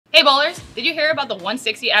Hey bowlers, did you hear about the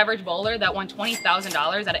 160 average bowler that won $20,000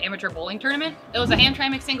 at an amateur bowling tournament? It was a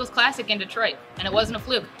Hamtramck singles classic in Detroit, and it wasn't a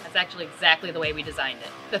fluke. That's actually exactly the way we designed it.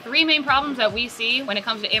 The three main problems that we see when it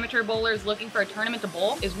comes to amateur bowlers looking for a tournament to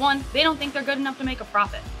bowl is one, they don't think they're good enough to make a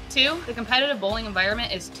profit. Two, the competitive bowling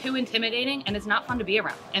environment is too intimidating and it's not fun to be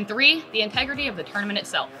around. And three, the integrity of the tournament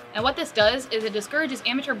itself. And what this does is it discourages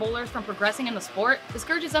amateur bowlers from progressing in the sport,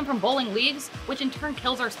 discourages them from bowling leagues, which in turn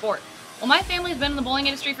kills our sport. Well, my family's been in the bowling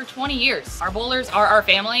industry for 20 years. Our bowlers are our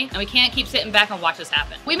family, and we can't keep sitting back and watch this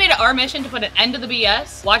happen. We made it our mission to put an end to the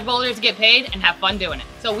BS, watch bowlers get paid, and have fun doing it.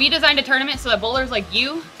 So we designed a tournament so that bowlers like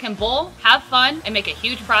you can bowl, have fun, and make a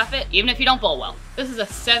huge profit, even if you don't bowl well. This is a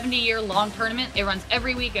 70-year-long tournament. It runs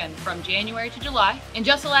every weekend from January to July. In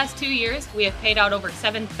just the last 2 years, we have paid out over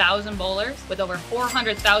 7,000 bowlers with over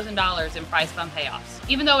 $400,000 in prize fund payoffs.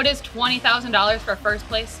 Even though it is $20,000 for first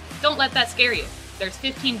place, don't let that scare you. There's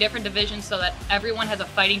 15 different divisions so that everyone has a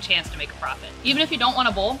fighting chance to make a profit. Even if you don't want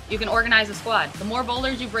to bowl, you can organize a squad. The more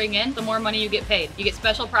bowlers you bring in, the more money you get paid. You get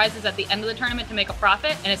special prizes at the end of the tournament to make a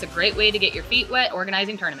profit, and it's a great way to get your feet wet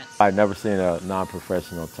organizing tournaments. I've never seen a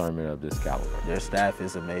non-professional tournament of this caliber. Their staff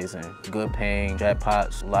is amazing. Good paying,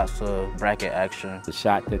 jackpots, lots of bracket action. The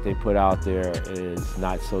shot that they put out there is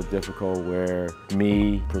not so difficult where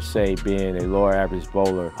me, per se, being a lower average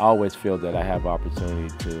bowler, I always feel that I have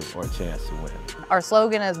opportunity or a chance to win. Our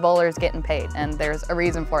slogan is bowlers getting paid, and there's a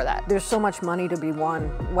reason for that. There's so much money to be won.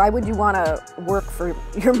 Why would you want to work for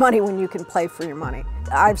your money when you can play for your money?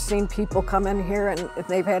 I've seen people come in here and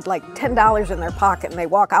they've had like $10 in their pocket and they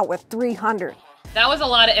walk out with $300. That was a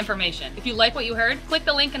lot of information. If you like what you heard, click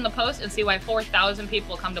the link in the post and see why 4,000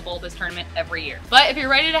 people come to bowl this tournament every year. But if you're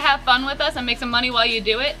ready to have fun with us and make some money while you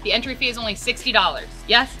do it, the entry fee is only $60.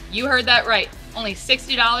 Yes, you heard that right. Only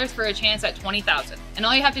 $60 for a chance at $20,000. And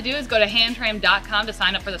all you have to do is go to hamtramck.com to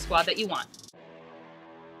sign up for the squad that you want.